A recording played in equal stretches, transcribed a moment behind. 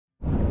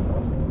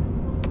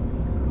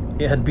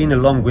It had been a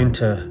long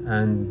winter,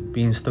 and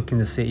being stuck in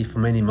the city for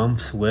many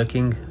months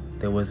working,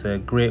 there was a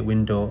great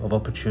window of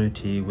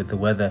opportunity with the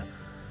weather.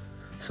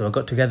 So I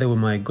got together with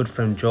my good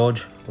friend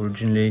George,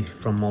 originally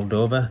from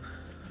Moldova.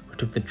 We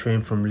took the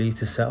train from Leeds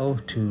to Settle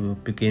to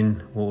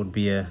begin what would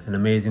be an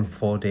amazing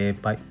 4-day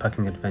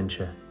bikepacking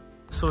adventure.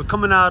 So we're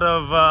coming out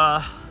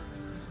of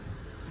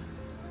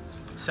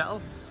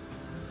Settle,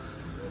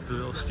 the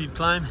little steep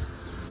climb.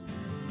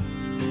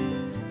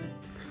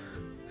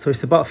 So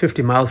it's about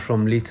 50 miles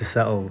from Leeds to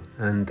Settle,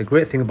 and the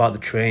great thing about the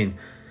train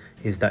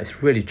is that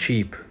it's really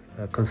cheap,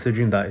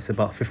 considering that it's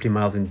about 50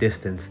 miles in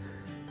distance,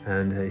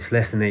 and it's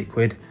less than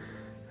 £8,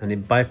 and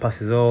it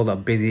bypasses all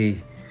that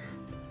busy,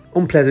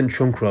 unpleasant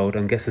trunk road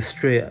and gets us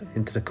straight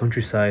into the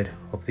countryside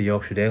of the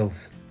Yorkshire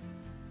Dales.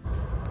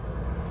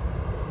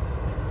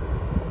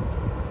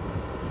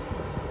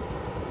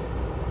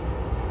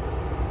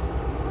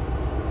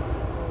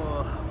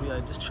 So we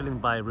are just chilling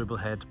by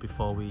Ribblehead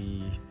before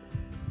we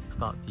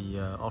start the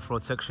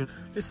off-road section.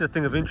 This is a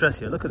thing of interest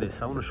here. Look at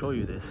this. I want to show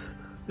you this.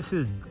 This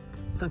is,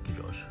 thank you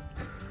George,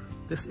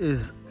 this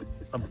is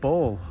a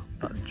bowl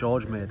that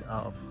George made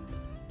out of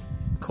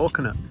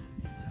coconut.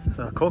 It's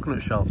a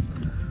coconut shell.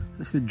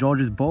 This is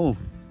George's bowl.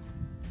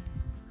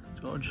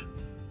 George,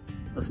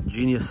 that's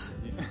genius.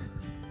 Yeah.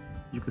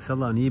 You could sell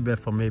that on eBay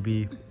for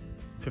maybe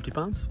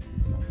 £50.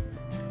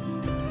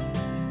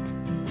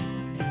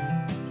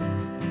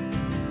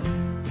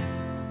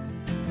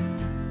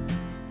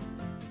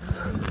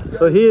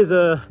 So here's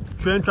a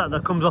train track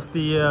that comes off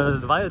the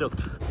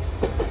viaduct.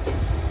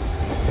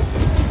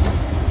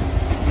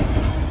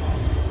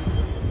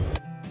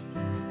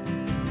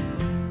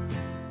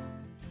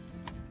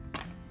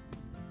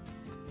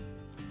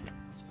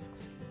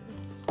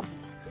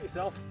 Suit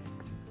yourself.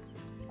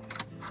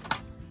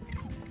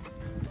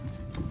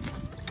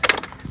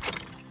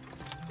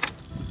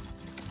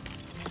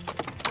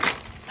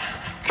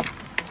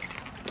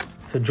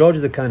 So George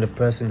is the kind of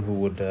person who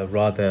would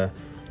rather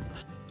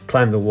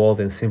climb the wall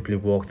than simply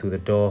walk through the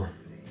door.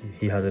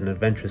 He has an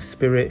adventurous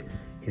spirit,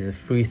 he's a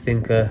free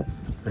thinker,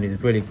 and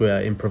he's really great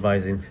at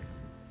improvising.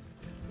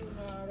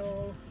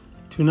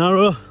 Too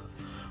narrow?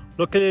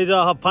 Luckily you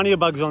don't have pannier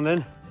bags on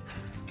then.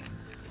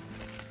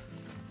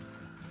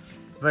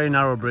 Very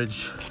narrow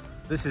bridge.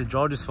 This is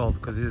George's fault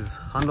because his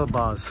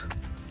handlebars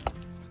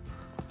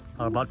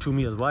are about 2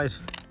 meters wide.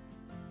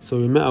 So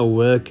we met at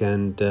work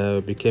and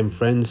became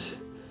friends,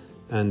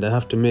 and I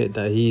have to admit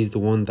that he's the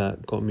one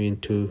that got me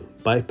into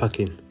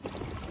bikepacking.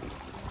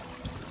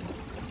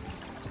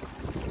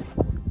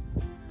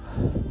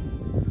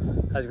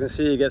 As you can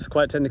see, it gets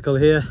quite technical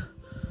here,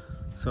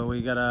 so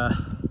we gotta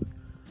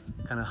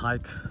kind of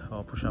hike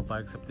or push our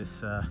bikes up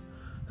this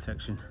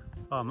section.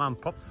 Oh man,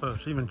 props for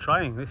even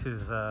trying. This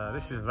is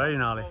very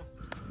gnarly.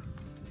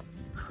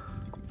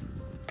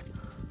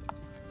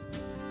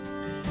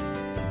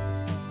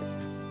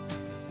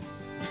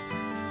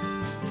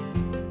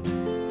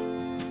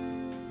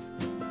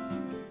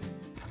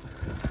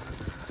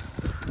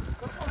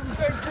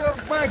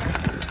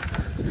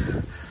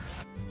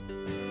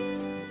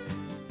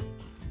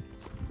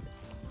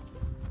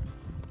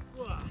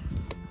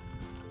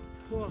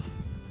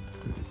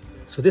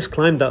 So this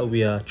climb that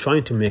we are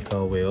trying to make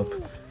our way up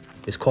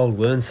is called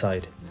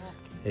Whernside.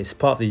 It's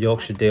part of the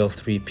Yorkshire Dales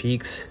 3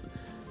 peaks,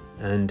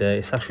 and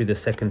it's actually the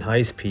second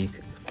highest peak.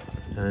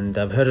 And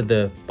I've heard of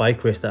the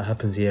bike race that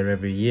happens here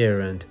every year,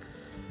 and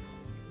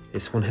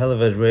it's one hell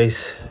of a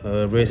race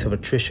of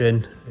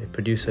attrition. It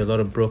produces a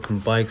lot of broken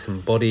bikes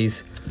and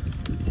bodies.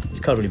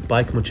 You can't really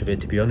bike much of it,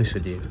 to be honest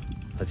with you,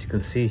 as you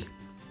can see.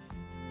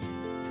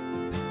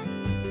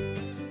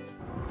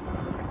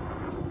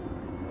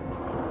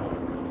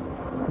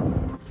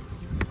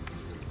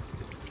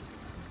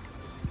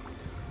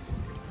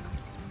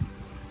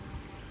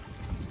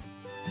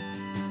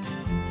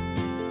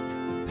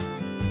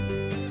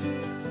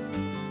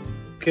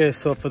 Okay,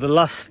 so for the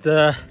last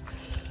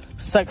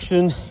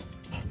section,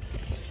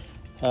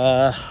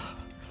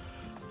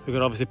 we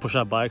could obviously push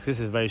our bikes. This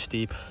is very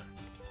steep.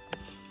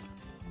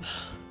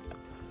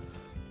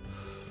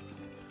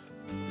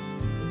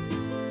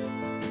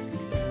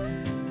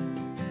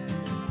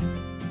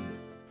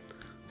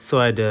 So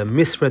I'd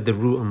misread the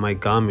route on my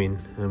Garmin,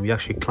 and we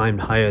actually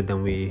climbed higher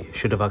than we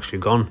should have actually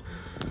gone.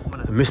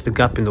 I missed the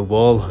gap in the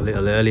wall a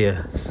little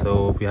earlier,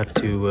 so we had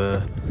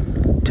to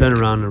turn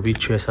around and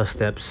retrace our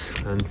steps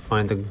and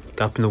find the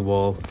gap in the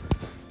wall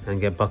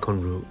and get back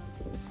en route.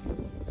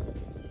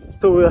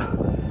 So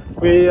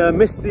we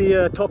missed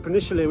the top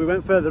initially. We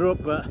went further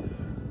up, but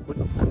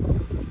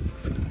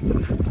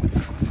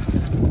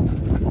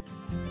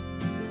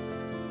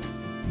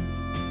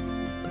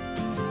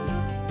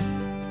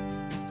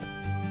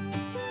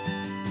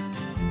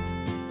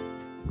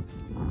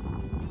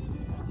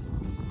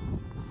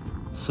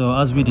so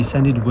as we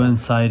descended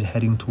Whernside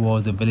heading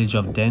towards the village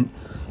of Dent,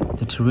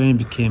 the terrain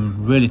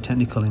became really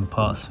technical in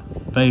parts,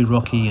 very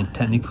rocky and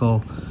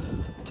technical,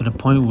 to the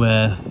point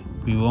where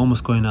we were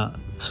almost going at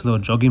slow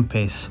jogging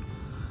pace.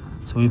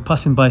 So we were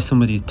passing by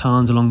some of these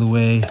towns along the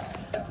way.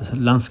 The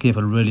landscape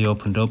had really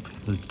opened up.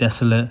 It was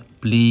desolate,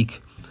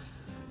 bleak.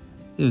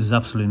 It was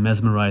absolutely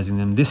mesmerizing,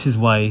 and this is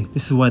why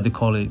they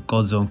call it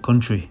God's own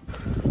country.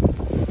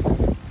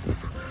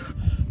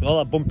 With all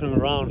that bumping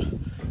around,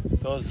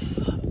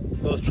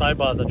 those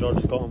tri-bars that George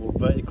has got on were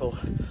vertical,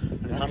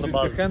 and his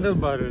handlebars. The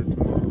handlebar is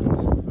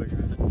more like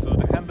this. So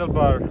the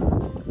handlebar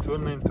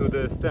turn into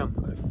the stem,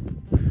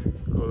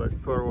 go like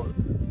forward,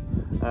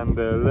 and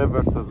the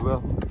levers as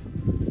well.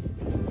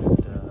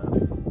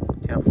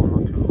 And, careful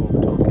not to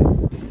overtalk it.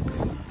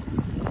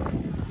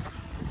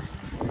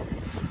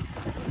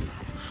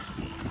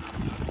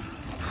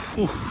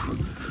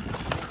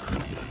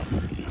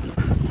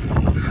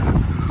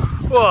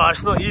 Oh,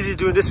 it's not easy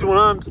doing this in one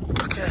hand.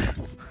 Okay.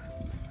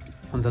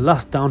 On the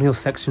last downhill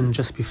section,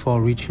 just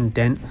before reaching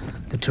Dent,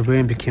 the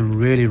terrain became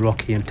really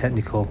rocky and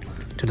technical,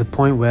 to the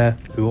point where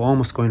we were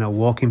almost going at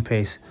walking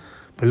pace.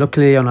 But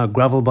luckily on our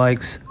gravel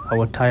bikes,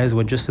 our tyres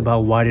were just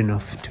about wide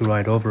enough to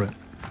ride over it.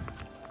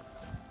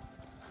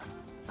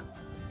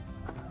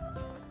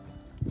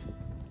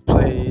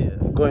 Actually,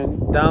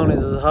 going down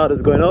is as hard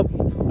as going up,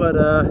 but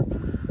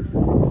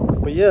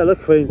yeah,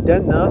 look, we're in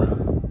Dent now.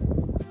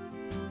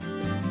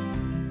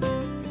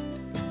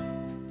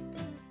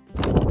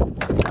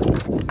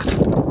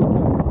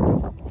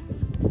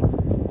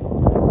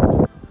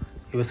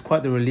 It was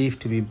quite the relief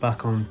to be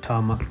back on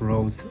tarmac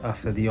roads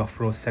after the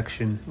off-road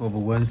section over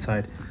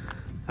Whernside.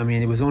 I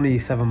mean, it was only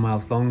 7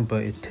 miles long,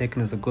 but it had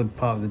taken us a good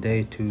part of the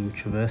day to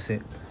traverse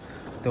it.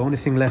 The only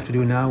thing left to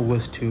do now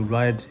was to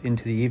ride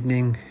into the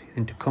evening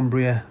into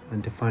Cumbria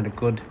and to find a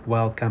good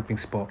wild camping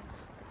spot.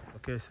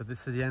 Okay, so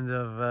this is the end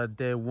of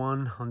day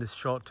one on this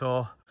short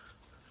tour.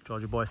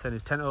 Georgie boy set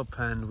his tent up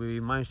and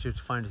we managed to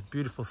find this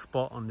beautiful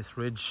spot on this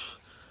ridge,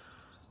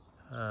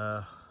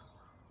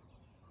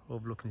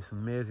 overlooking this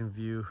amazing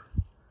view,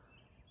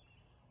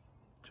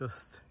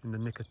 just in the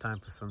nick of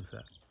time for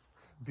sunset.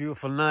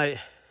 Beautiful night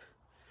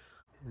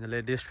in the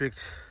Lake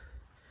District.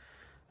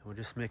 We're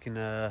just making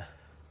a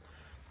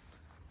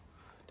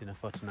dinner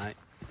for tonight.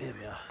 Here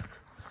we are.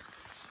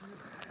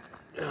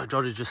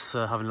 George is just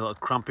having a little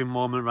cramping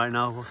moment right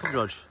now. What's up,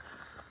 George?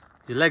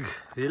 Your leg?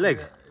 Is your leg?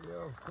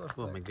 Yeah, of course.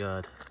 Oh my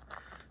god.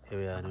 Here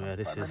we are. Anyway,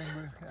 this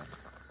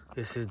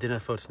is dinner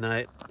for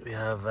tonight. We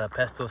have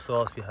pesto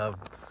sauce, we have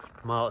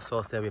tomato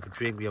sauce there, we have a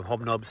drink, we have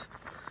hobnobs,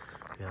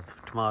 we have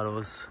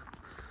tomatoes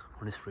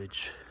on this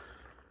ridge.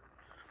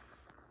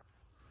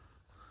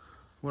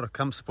 What a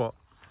camp spot.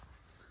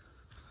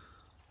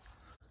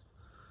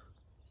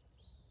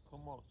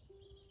 Come on.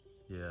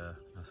 Yeah,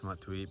 that's something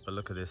to eat, but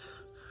look at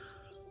this.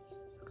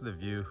 Look at the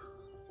view.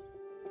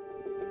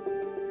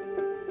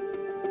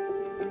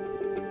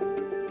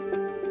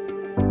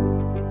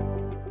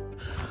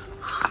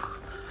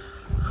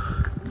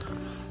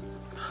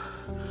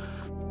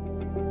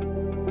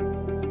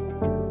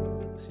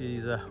 See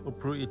these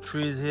uprooted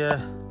trees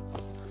here,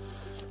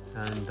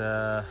 and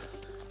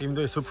even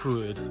though it's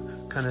uprooted,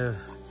 kind of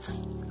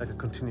like a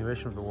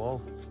continuation of the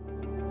wall.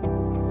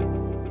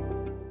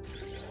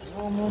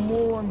 Oh,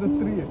 more on the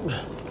street.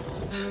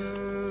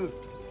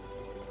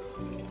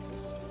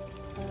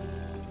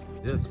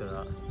 Look at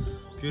that.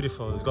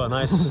 Beautiful. It's got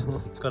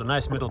a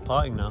nice middle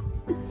parting now.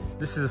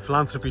 This is a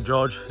philanthropy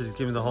George. He's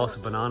giving the horse a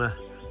banana.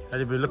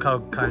 Anybody, look how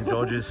kind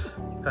George is.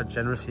 Look how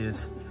generous he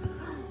is.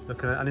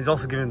 Look at it. And he's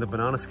also giving the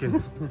banana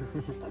skin.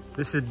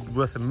 This is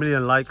worth 1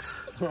 million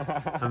likes.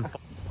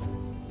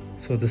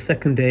 So the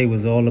second day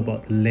was all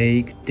about the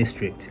Lake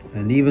District,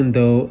 and even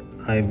though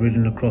I've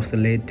ridden across the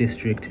Lake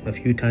District a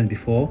few times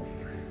before,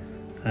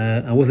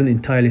 I wasn't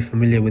entirely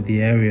familiar with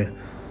the area.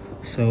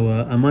 So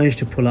I managed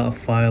to pull out a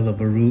file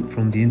of a route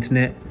from the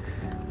internet,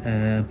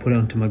 put it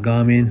onto my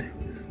Garmin.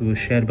 It was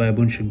shared by a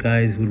bunch of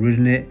guys who'd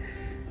ridden it,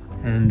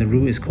 and the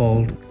route is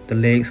called the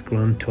Lakes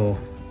Grand Tour.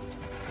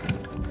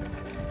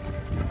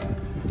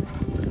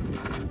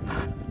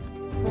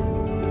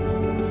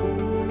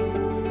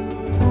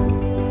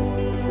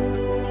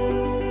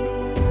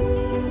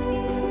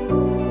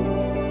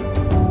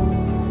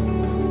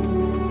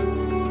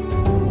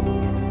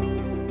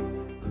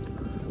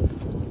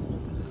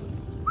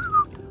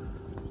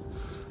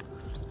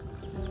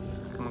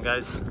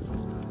 Guys,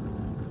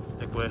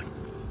 make way.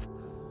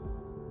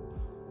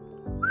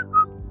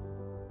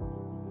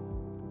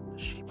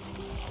 Sheep.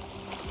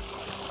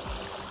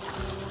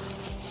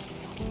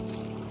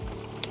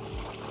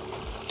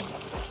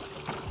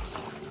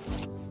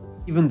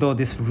 Even though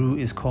this route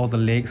is called the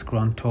Lakes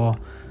Grand Tour,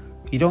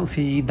 you don't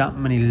see that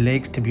many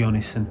lakes, to be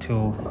honest,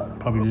 until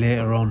probably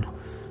later on.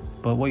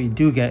 But what you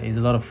do get is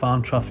a lot of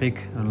farm traffic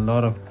and a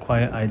lot of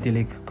quiet,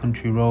 idyllic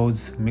country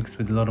roads mixed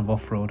with a lot of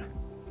off-road.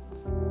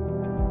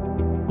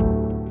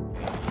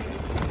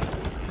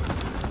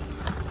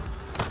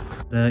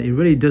 It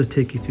really does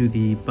take you through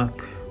the back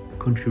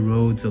country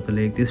roads of the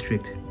Lake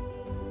District.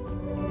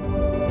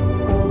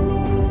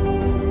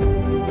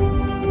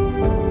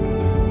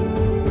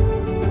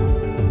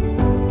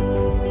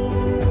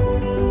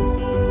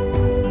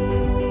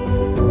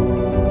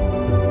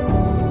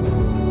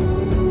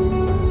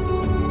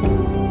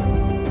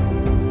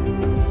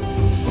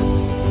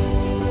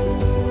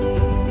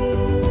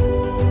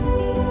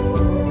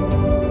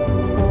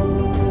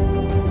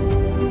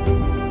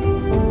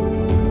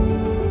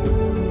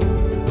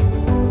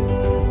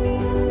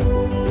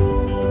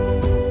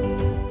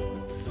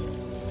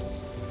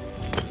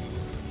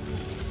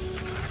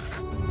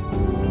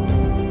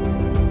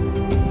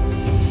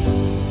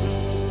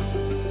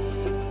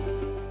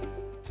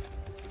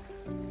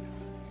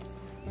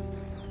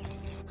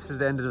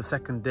 the end of the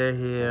second day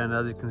here, and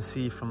as you can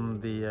see from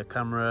the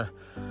camera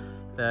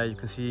there, you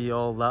can see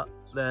all that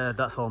there.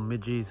 That's all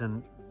midges,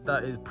 and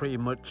that is pretty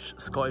much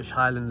Scottish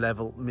Highland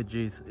level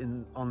midges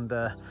on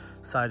the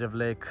side of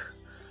Lake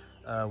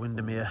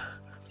Windermere.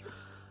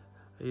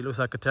 He looks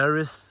like a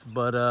terrorist,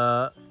 but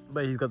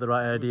he's got the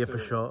right idea for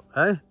sure.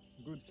 Eh?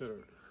 Good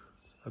terrorist.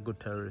 A good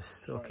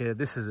terrorist. Okay,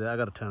 this is it. I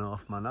gotta turn it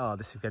off, man. Oh,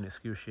 this is getting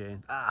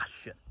excruciating. Ah,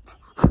 shit.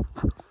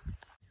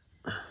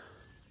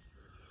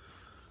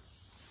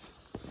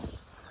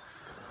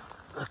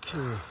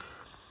 Okay.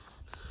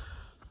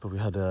 But we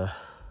had a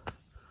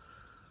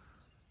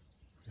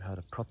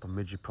proper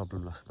midget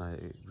problem last night.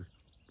 It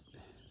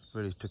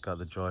really took out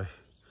the joy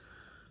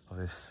of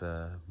this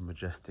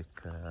majestic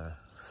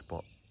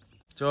spot.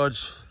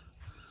 George,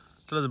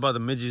 tell us about the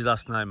midges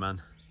last night,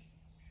 man.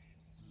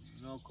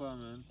 No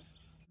comment.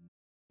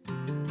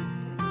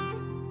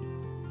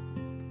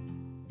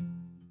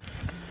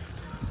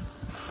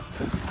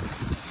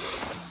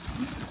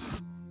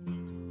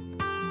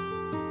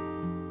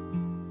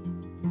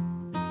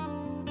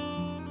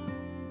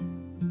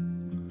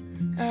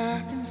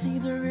 I can see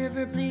the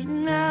river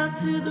bleeding out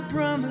to the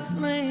promised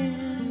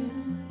land,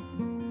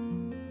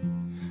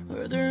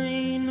 where there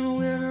ain't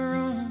nowhere to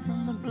run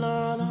from the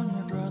blood on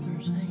your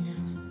brother's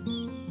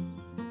hands.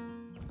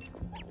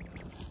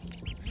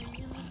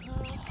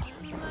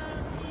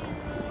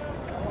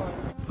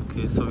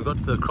 Okay, so we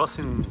got the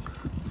crossing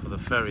for the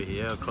ferry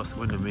here across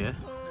Windermere.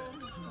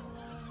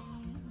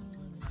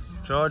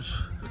 George,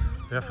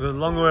 we have to go the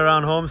long way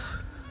around, Holmes.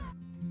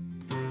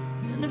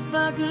 And if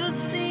I could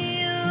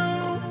steal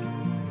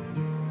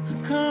a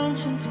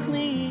conscience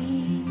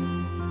clean,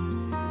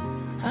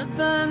 I'd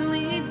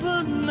finally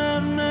put my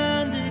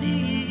mind at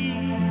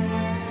ease.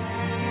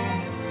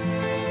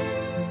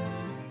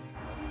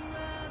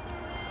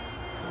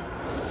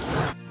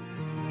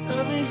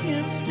 Of a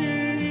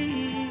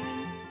history.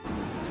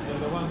 Yeah,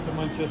 the one to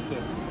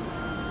Manchester.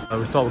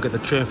 We thought we'd get the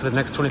train for the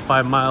next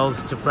 25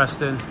 miles to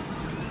Preston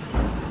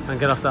and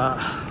get off that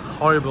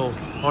horrible,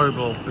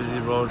 horrible busy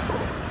road.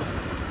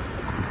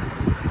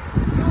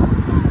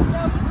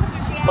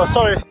 Oh,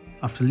 sorry.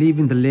 After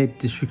leaving the Lake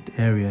District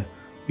area,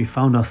 we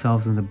found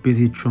ourselves on the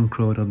busy trunk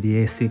road of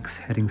the A6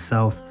 heading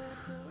south.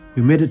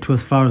 We made it to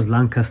as far as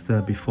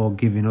Lancaster before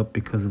giving up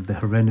because of the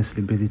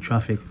horrendously busy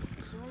traffic.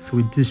 So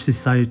we just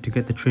decided to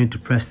get the train to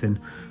Preston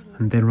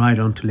and then ride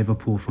on to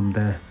Liverpool from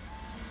there.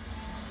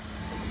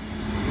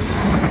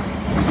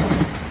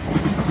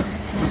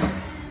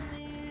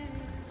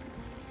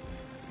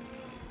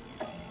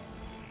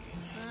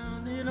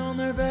 Found it on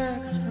their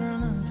backs for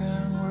an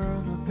unkind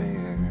world of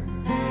bear.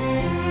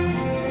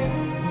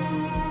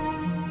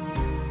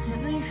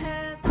 And they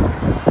had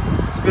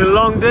It's been a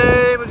long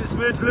day, but just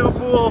made it to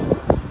Liverpool.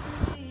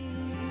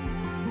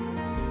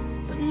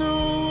 but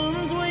no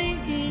one's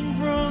waking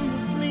from the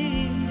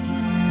sleep.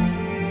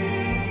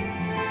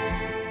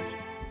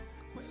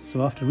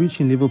 So after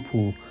reaching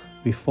Liverpool,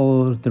 we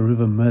followed the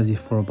River Mersey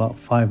for about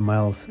 5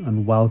 miles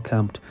and wild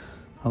camped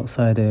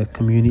outside a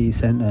community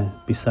centre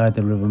beside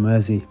the River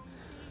Mersey.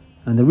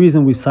 And the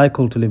reason we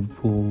cycled to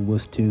Liverpool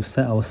was to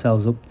set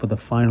ourselves up for the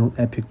final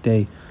epic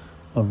day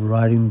of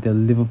riding the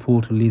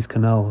Liverpool to Leeds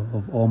Canal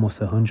of almost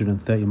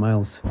 130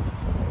 miles.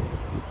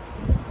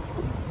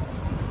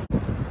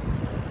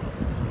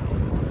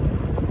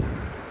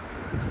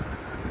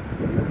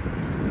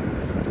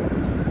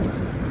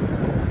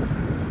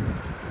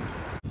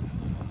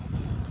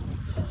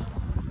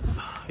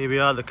 Here we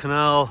are at the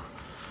canal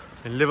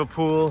in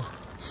Liverpool.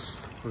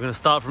 We're going to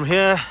start from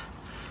here,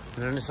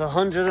 and then it's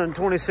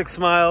 126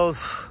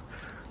 miles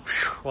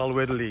all the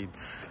way to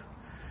Leeds.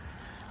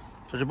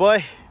 Georgia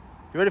boy,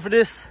 you ready for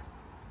this?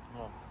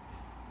 No.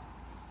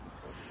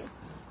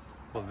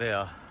 Well, they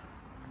are.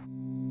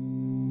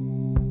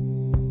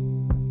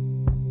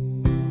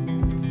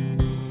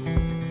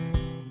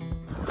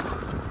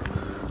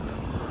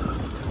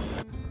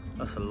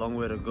 That's a long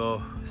way to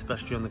go,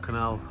 especially on the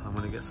canal, and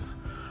when it gets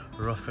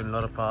rough in a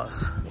lot of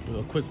parts. Do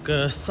a quick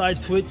side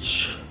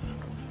switch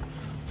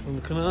on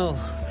the canal.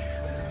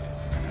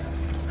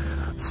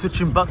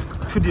 Switching back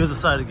to the other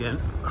side again.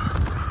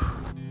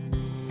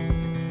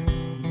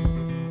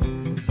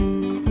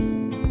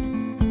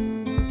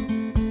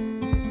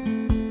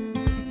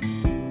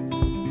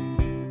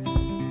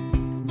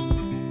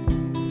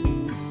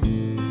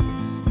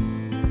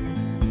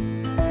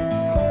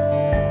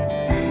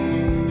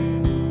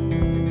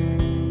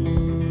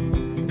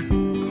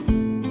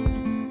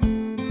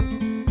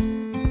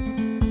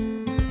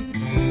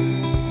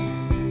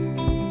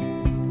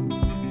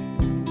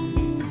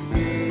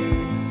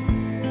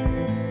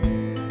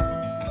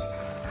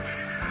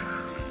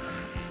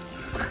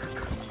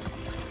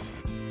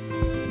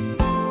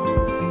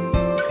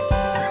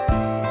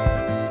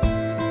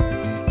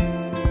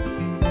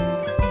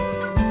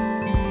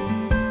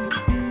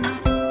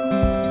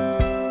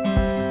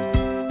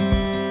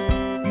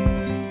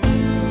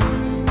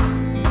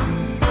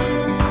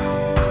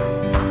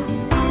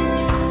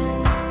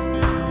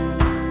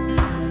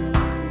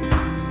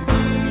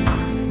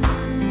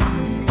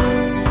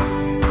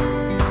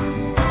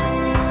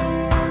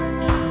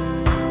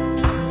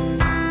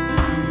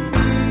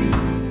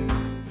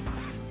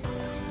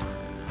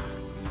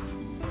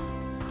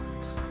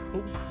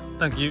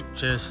 Thank you.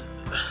 Cheers.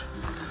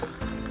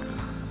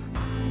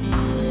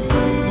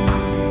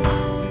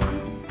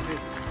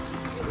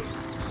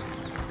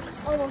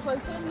 Almost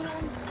like 10 minutes.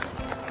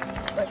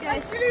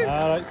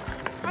 Alright.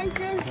 Thank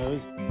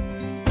you.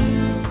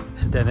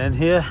 It's dead end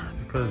here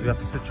because we have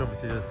to switch over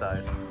to the other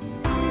side.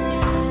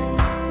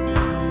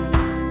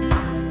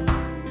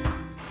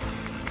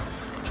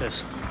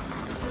 Cheers.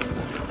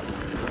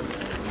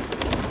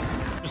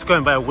 Just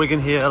going by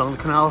Wigan here along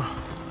the canal.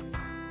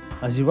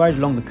 As you ride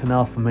along the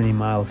canal for many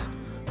miles,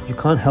 you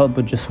can't help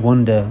but just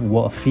wonder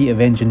what a feat of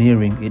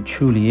engineering it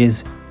truly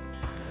is.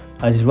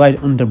 As you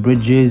ride under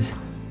bridges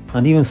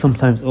and even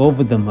sometimes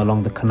over them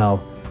along the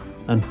canal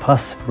and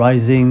past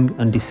rising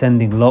and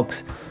descending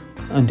locks,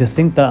 and to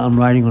think that I'm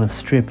riding on a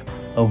strip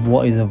of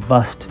what is a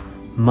vast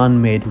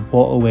man-made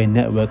waterway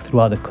network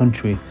throughout the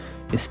country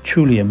is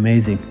truly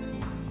amazing.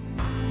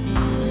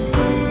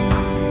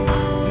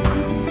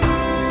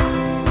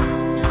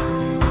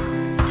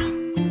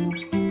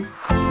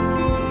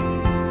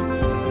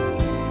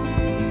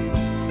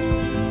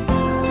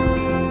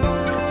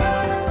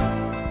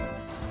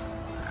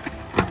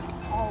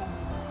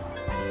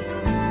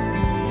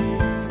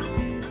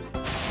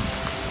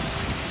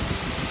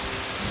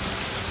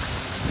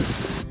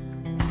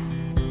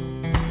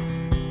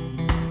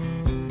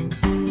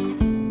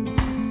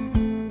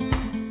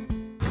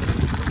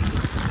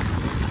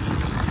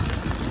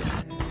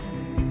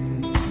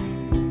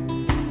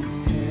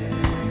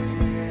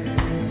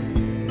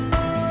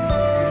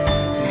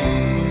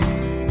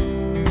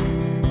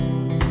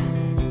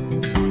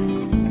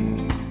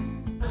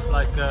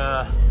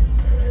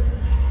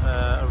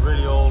 A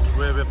really old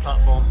railway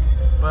platform,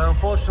 but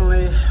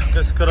unfortunately I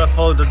just gotta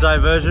follow the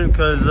diversion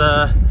because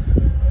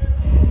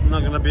I'm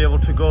not gonna be able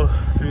to go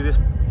through this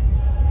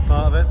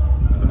part of it,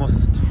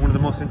 one of the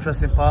most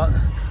interesting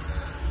parts.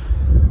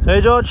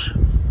 Hey George.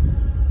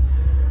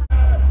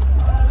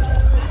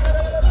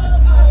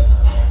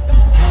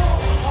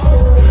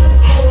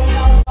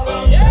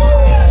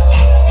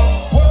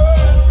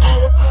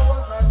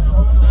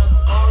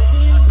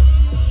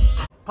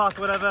 Path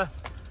whatever.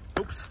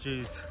 Oops,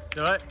 jeez.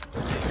 You alright?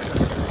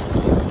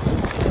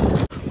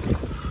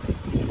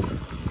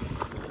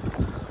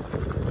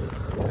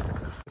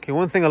 Okay,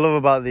 one thing I love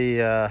about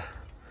the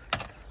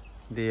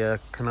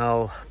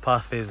canal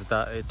path is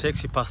that it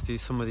takes you past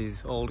some of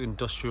these old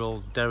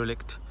industrial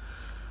derelict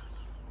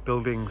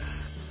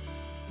buildings.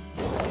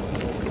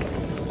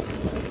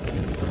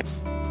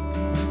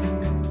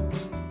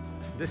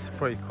 This is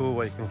pretty cool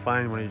what you can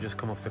find when you just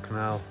come off the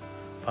canal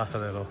path a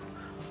little.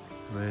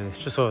 I mean,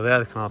 it's just over there,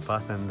 the canal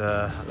path, and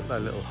look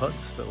like little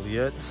huts, little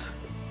yurts.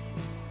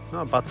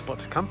 Not a bad spot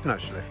to camp in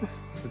actually.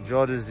 So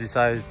George has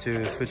decided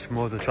to switch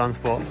modes of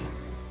transport.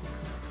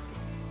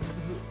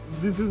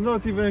 This is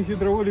not even a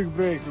hydraulic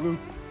brake, look.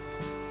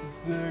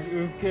 It's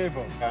a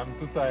cable. I'm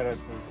too tired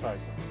to cycle.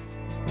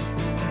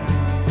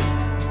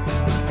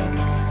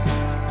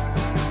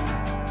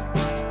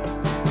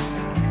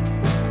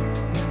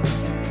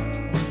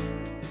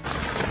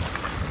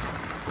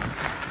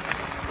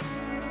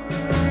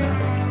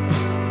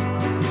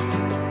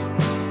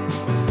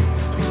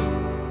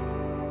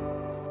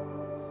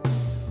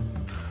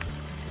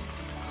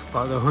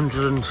 About the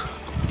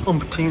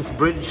 100th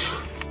bridge.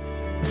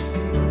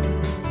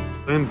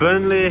 In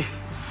Burnley,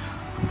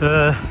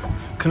 the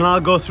canal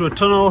goes through a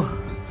tunnel,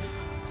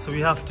 so we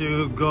have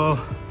to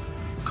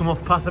come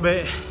off path a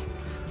bit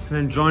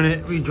and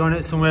then rejoin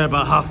it somewhere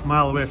about half a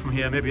mile away from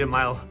here, maybe a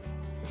mile.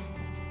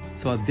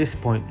 So at this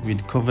point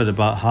we'd covered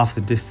about half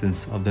the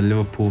distance of the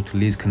Liverpool to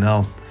Leeds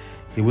Canal.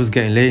 It was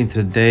getting late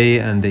into the day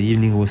and the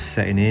evening was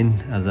setting in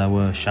as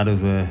our shadows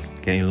were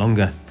getting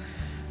longer.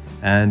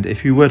 And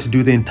if we were to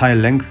do the entire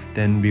length,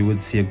 then we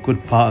would see a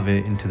good part of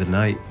it into the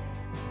night.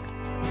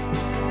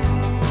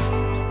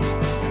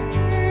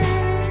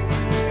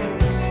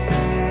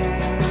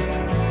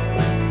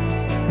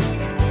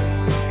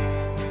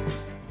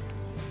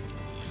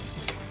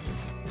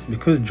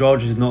 Because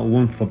George is not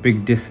one for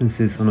big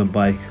distances on a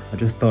bike, I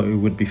just thought it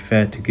would be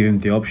fair to give him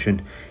the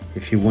option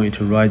if he wanted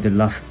to ride the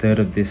last third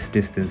of this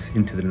distance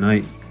into the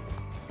night.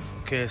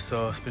 Okay,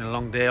 so it's been a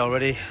long day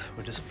already,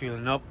 we're just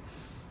fueling up.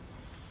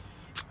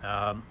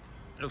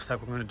 It looks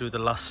like we're going to do the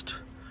last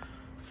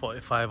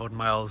 45 odd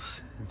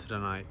miles into the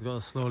night. We've got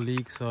a slow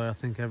leak, so I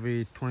think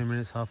every 20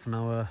 minutes, half an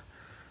hour,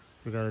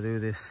 we got to do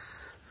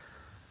this.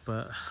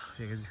 But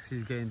you can see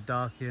it's getting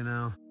dark here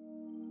now.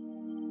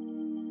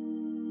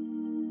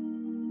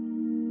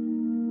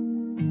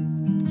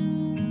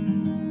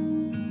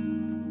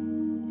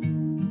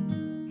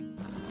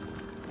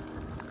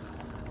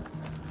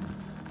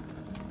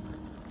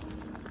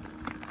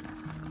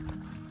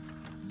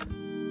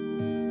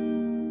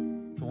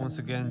 Once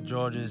again,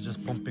 George is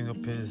just pumping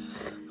up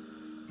his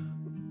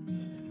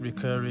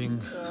recurring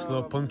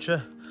slow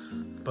puncture,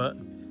 but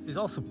he's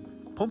also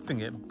pumping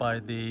it by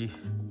the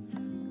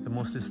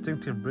most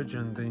distinctive bridge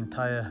on the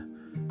entire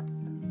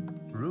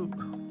route,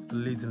 the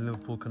Leeds and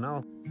Liverpool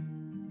Canal.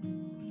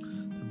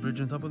 The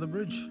bridge on top of the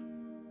bridge.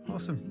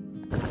 Awesome.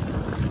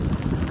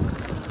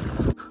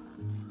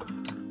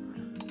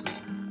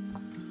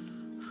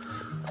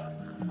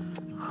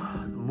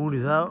 moon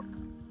is out.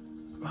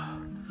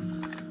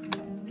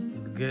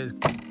 The gate is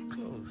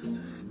closed.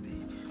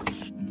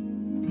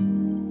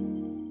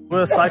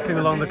 We're cycling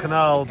along the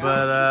canal,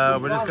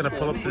 but we're just going to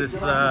pull up to this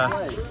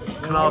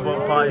canal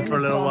boat party for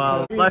a little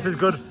while. Life is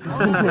good. We've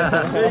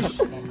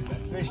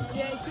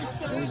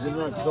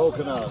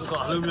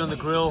got halloumi on the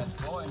grill.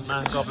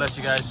 Man, God bless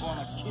you guys.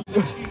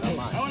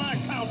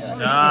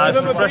 Yeah,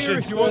 it's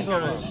refreshing.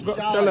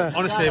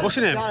 Honestly, what's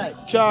your name?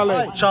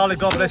 Charlie. Charlie,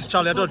 God bless you,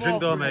 Charlie. I don't drink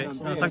though, mate.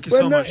 Thank you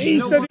so much.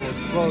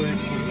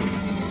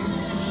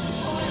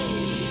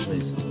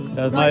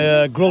 There's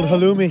my grilled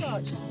halloumi.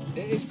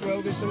 It is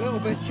grilled, it's a little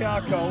bit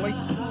charcoaly.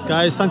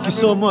 Guys, thank you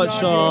so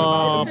much.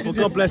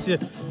 God bless you.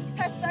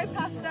 Pesto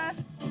pasta.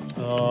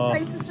 Oh,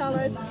 Potato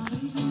salad.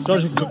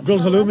 George,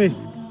 grilled halloumi.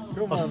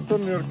 Come on,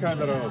 turn your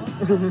camera on.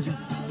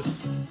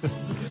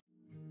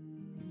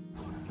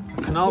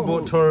 Canal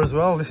boat tour as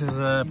well. This is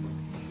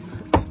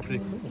pretty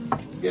cool.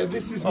 Yeah,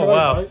 this is Oh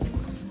wow!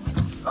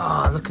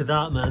 Ah, look at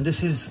that, man.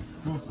 This is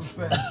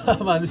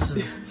man.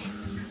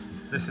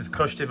 This is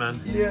cushy, man.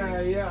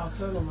 Yeah. I'll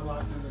turn on the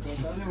lights in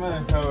the See,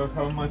 man,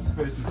 how much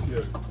space is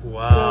here.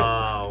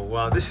 Wow,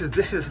 wow. This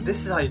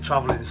is how you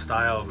travel in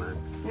style, man.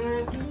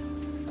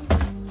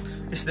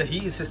 This is the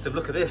heating system.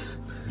 Look at this.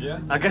 Yeah.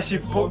 I guess you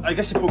put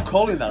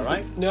coal in that,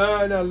 right?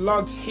 No,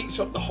 logs heats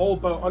up the whole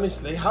boat,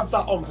 honestly. Have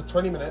that on for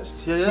 20 minutes.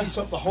 Yeah. Heats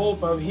up the whole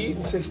boat,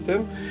 heating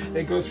system.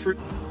 It goes through.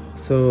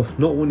 So,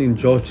 not wanting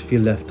George to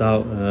feel left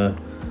out,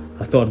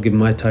 I thought I'd give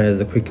my tyres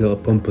a quick little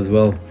pump as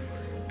well.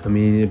 I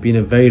mean, it's been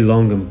a very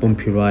long and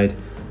bumpy ride,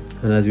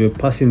 and as we were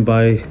passing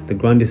by the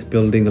grandest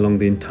building along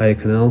the entire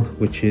canal,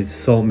 which is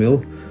Salt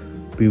Mill,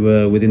 we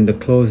were within the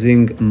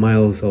closing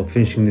miles of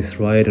finishing this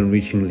ride and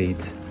reaching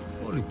Leeds.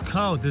 Holy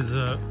cow, there's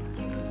a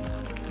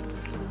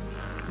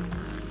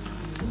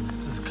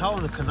cow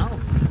on the canal.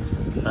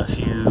 A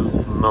few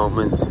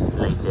moments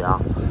later,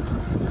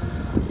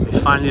 we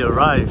finally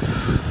arrive.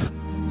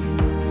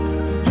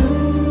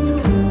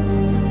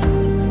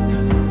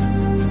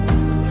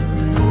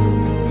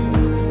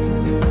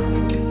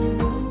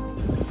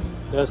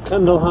 There's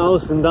Kendal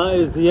House, and that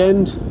is the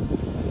end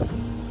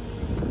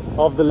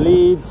of the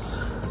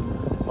Leeds,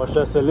 or should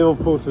I say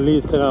Liverpool to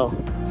Leeds Canal.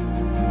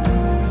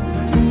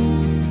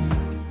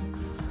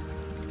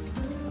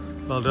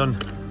 Well done.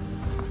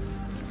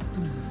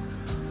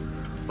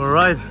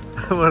 Alright,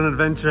 what an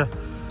adventure.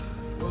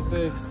 What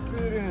the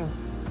experience.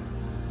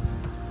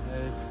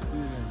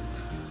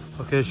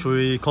 Okay, should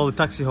we call the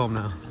taxi home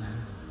now?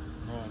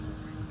 No.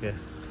 Okay.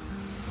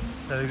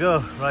 There we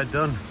go, right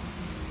done.